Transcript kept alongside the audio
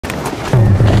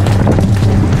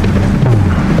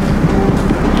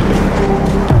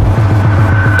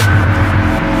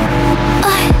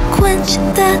quench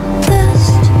that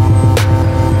thirst.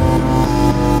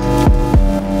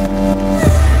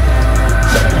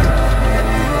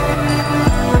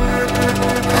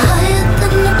 Higher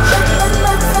than the breath of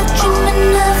my thought,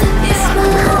 dreaming of it with my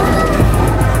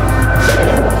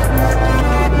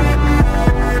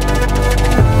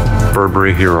heart.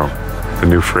 Burberry Hero, the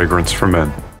new fragrance for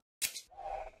men.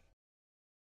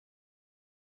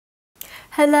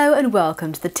 Hello and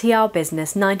welcome to the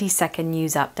TRBusiness 90-second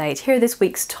news update. Here are this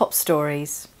week's top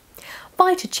stories.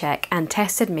 Vitacheck and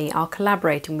Tested Me are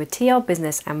collaborating with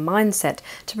TRBusiness and Mindset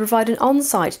to provide an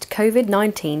on-site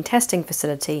COVID-19 testing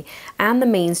facility and the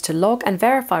means to log and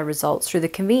verify results through the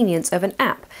convenience of an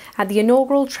app at the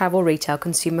inaugural Travel Retail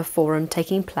Consumer Forum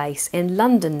taking place in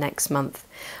London next month.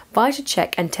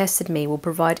 Vitacheck and Tested Me will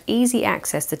provide easy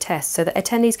access to tests so that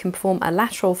attendees can perform a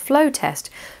lateral flow test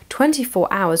 24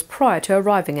 hours prior to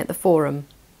arriving at the forum.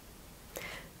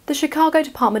 The Chicago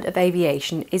Department of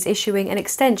Aviation is issuing an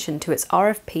extension to its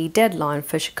RFP deadline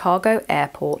for Chicago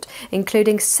Airport,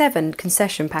 including 7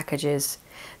 concession packages.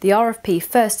 The RFP,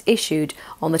 first issued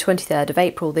on the 23rd of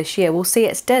April this year, will see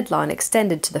its deadline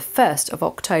extended to the 1st of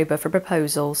October for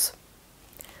proposals.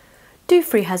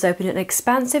 Dufry has opened an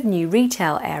expansive new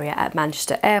retail area at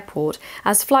Manchester Airport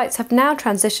as flights have now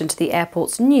transitioned to the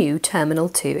airport's new Terminal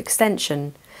 2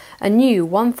 extension. A new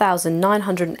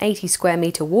 1,980 square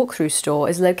metre walk-through store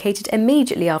is located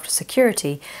immediately after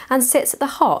security and sits at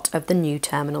the heart of the new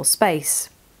terminal space.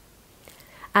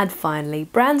 And finally,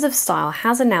 Brands of Style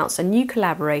has announced a new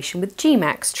collaboration with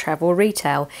GMAX Travel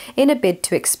Retail in a bid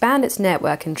to expand its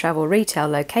network in travel retail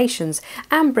locations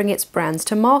and bring its brands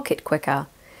to market quicker.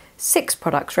 6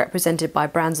 products represented by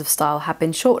Brands of Style have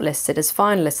been shortlisted as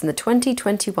finalists in the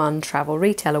 2021 Travel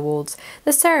Retail Awards,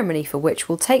 the ceremony for which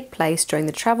will take place during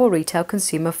the Travel Retail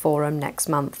Consumer Forum next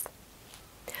month.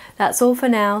 That's all for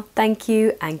now. Thank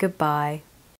you and goodbye.